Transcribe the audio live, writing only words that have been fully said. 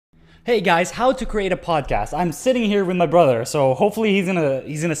Hey guys, how to create a podcast. I'm sitting here with my brother, so hopefully he's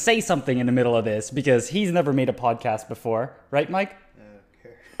gonna say something in the middle of this because he's never made a podcast before, right, Mike?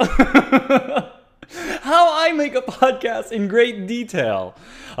 Okay. How I make a podcast in great detail.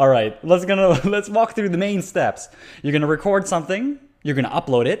 All right, let's walk through the main steps. You're gonna record something, you're gonna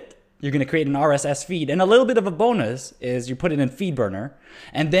upload it, you're gonna create an RSS feed, and a little bit of a bonus is you put it in feedburner,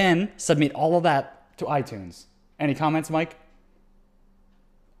 and then submit all of that to iTunes. Any comments, Mike?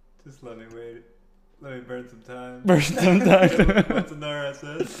 Just let me wait. Let me burn some time. Burn some time. What's an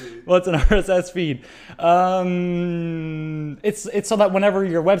RSS feed? What's an RSS feed? It's so that whenever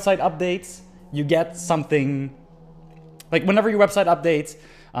your website updates, you get something. Like whenever your website updates,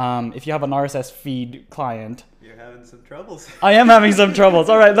 if you have an RSS feed client. You're having some troubles. I am having some troubles.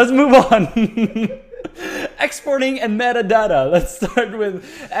 All right, let's move on. Exporting and metadata. Let's start with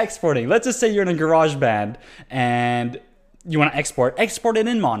exporting. Let's just say you're in a garage band and you want to export it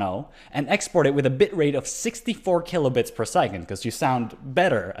in mono and export it with a bit rate of 64 kilobits per second because you sound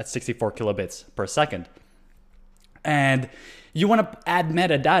better at 64 kilobits per second. And you want to add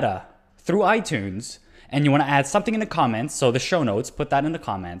metadata through iTunes and you want to add something in the comments, so the show notes, put that in the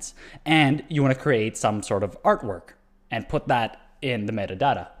comments, and you want to create some sort of artwork and put that in the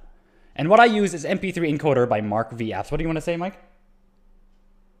metadata. And what I use is MP3 encoder by Mark V Apps. What do you want to say, Mike?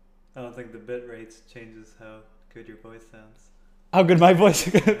 I don't think the bit rates changes how good your voice sounds. How good my voice?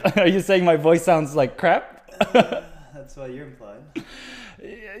 Are you saying my voice sounds like crap? That's what you're implying.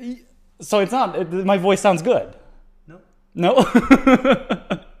 So it's not. My voice sounds good. No.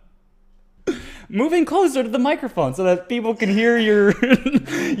 Moving closer to the microphone so that people can hear your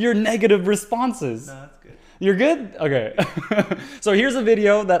your negative responses. No, that's good. You're good? Okay. So here's a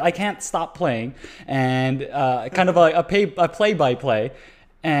video that I can't stop playing, and kind of a play-by-play.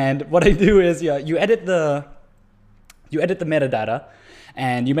 And what I do is, you edit the metadata,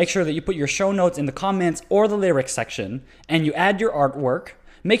 and you make sure that you put your show notes in the comments or the lyrics section, and you add your artwork.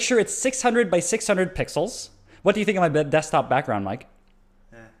 Make sure it's 600 by 600 pixels. What do you think of my desktop background, Mike?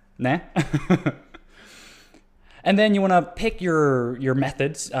 Nah? And then you want to pick your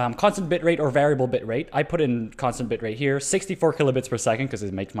methods, constant bitrate or variable bitrate. I put in constant bitrate here, 64 kilobits per second because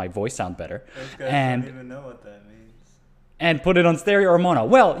it makes my voice sound better. Those guys don't even know what that means. And put it on stereo or mono.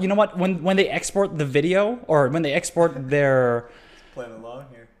 Well, you know what? When they export the video or when they export their... Playing along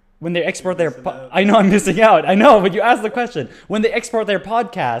here. When they export their... I know I'm missing out. I know, but you asked the question. When they export their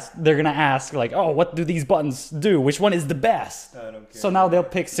podcast, they're going to ask like, oh, what do these buttons do? Which one is the best? I don't care. So now they'll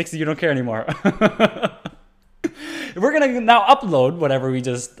pick 60. You don't care anymore. We're going to now upload whatever we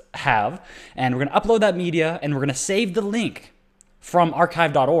just have. And we're going to upload that media. And we're going to save the link from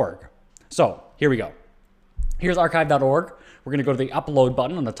archive.org. So here we go. Here's archive.org. We're going to go to the upload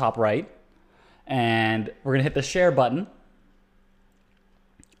button on the top right. And we're going to hit the share button.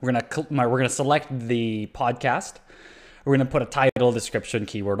 We're going to select the podcast. We're going to put a title, description,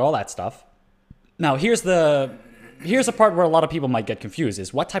 keyword, all that stuff. Now, here's the part where a lot of people might get confused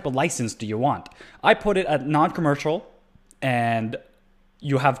is what type of license do you want? I put it at non-commercial, and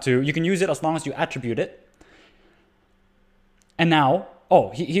you can use it as long as you attribute it. And now,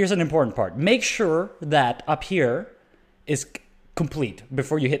 here's an important part. Make sure that up here is complete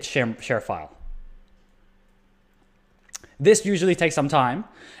before you hit share file. This usually takes some time,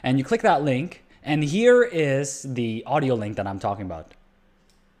 and you click that link, and here is the audio link that I'm talking about.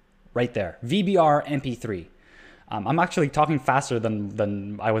 Right there, VBR MP3. I'm actually talking faster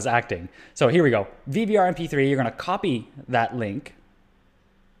than I was acting. So here we go, VBR MP3, you're gonna copy that link,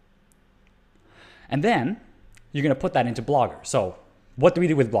 and then you're gonna put that into Blogger. So what do we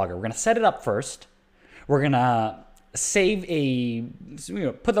do with Blogger? We're gonna set it up first. We're gonna save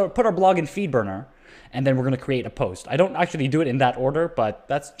put our blog in feedburner, and then we're going to create a post. I don't actually do it in that order, but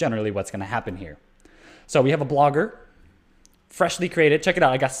that's generally what's going to happen here. So we have a Blogger, freshly created. Check it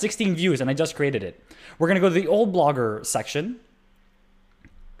out. I got 16 views, and I just created it. We're going to go to the old Blogger section.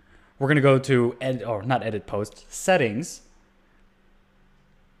 We're going to go to not edit post, settings.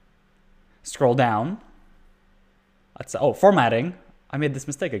 Scroll down. Formatting. I made this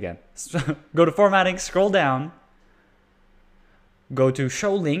mistake again. Go to formatting, scroll down. Go to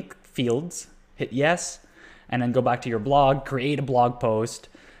show link fields. Hit yes, and then go back to your blog, create a blog post,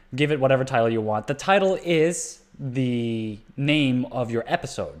 give it whatever title you want. The title is the name of your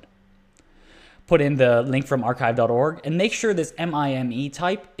episode. Put in the link from archive.org and make sure this MIME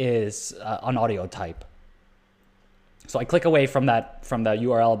type is an audio type. So I click away from the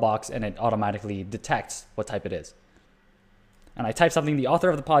URL box and it automatically detects what type it is. And I type something, the author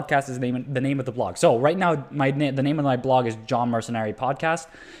of the podcast is the name of the blog. So right now, the name of my blog is John Mercenary Podcast,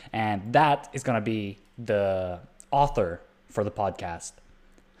 and that is going to be the author for the podcast.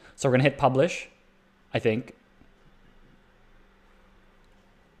 So we're going to hit publish, I think.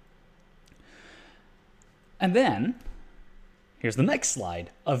 And then here's the next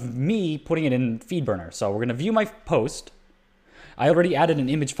slide of me putting it in feedburner. So we're going to view my post. I already added an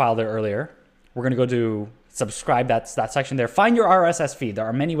image file there earlier. We're going to go to subscribe, that's that section there. Find your RSS feed. There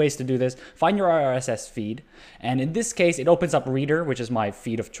are many ways to do this. Find your RSS feed. And in this case, it opens up Reader, which is my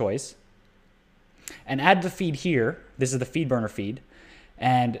feed of choice. And add the feed here. This is the feedburner feed.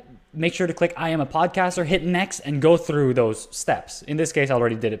 And make sure to click I am a podcaster, hit next, and go through those steps. In this case, I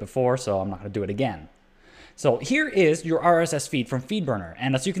already did it before, so I'm not going to do it again. So here is your RSS feed from Feedburner.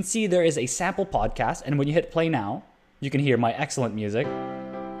 And as you can see, there is a sample podcast. And when you hit play now, you can hear my excellent music.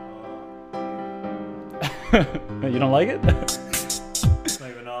 You don't like it? It's not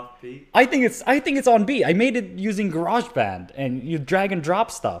even off beat. I think it's on beat. I made it using GarageBand, and you drag and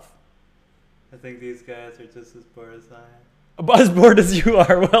drop stuff. I think these guys are just as bored as I am. As bored as you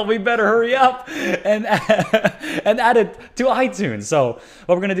are, well, we better hurry up and add it to iTunes. So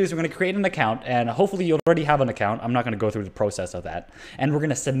what we're going to do is we're going to create an account, and hopefully you'll already have an account. I'm not going to go through the process of that. And we're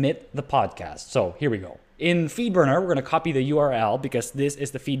going to submit the podcast. So here we go. In Feedburner, we're going to copy the URL because this is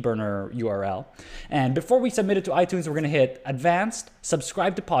the Feedburner URL. And before we submit it to iTunes, we're going to hit Advanced,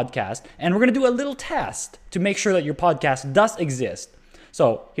 Subscribe to Podcast, and we're going to do a little test to make sure that your podcast does exist.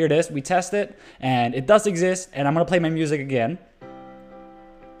 So here it is. We test it, and it does exist. And I'm going to play my music again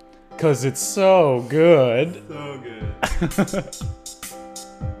because it's so good. So good.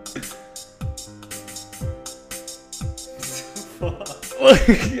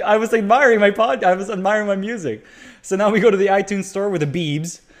 I was admiring my podcast. I was admiring my music. So now we go to the iTunes store with the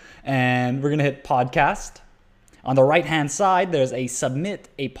Beebs, and we're going to hit podcast. On the right-hand side, there's a Submit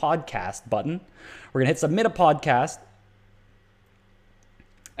a Podcast button. We're going to hit Submit a Podcast.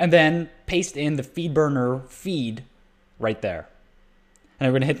 And then paste in the Feedburner feed right there. And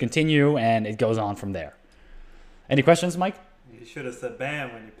we're going to hit continue, and it goes on from there. Any questions, Mike? You should have said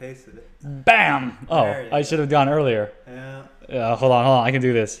bam when you pasted it. Bam! Oh, I should have gone earlier. Yeah. Hold on. I can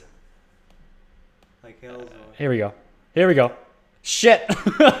do this. Like hell's Here we go. Shit!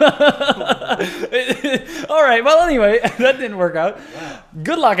 All right, well, anyway, that didn't work out. Wow.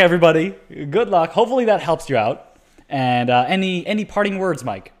 Good luck, everybody. Good luck. Hopefully that helps you out. And any parting words,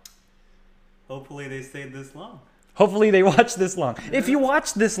 Mike? Hopefully they stayed this long. Hopefully they watched this long. Yeah. If you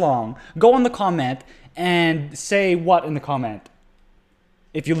watched this long, go on the comment and say what in the comment.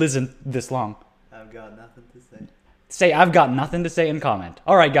 If you listened this long. I've got nothing to say. Say, I've got nothing to say in comment.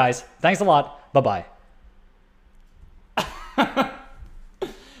 All right, guys. Thanks a lot. Bye-bye.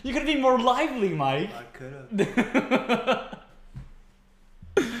 You could be more lively, Mike. I could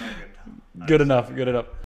have. Good enough.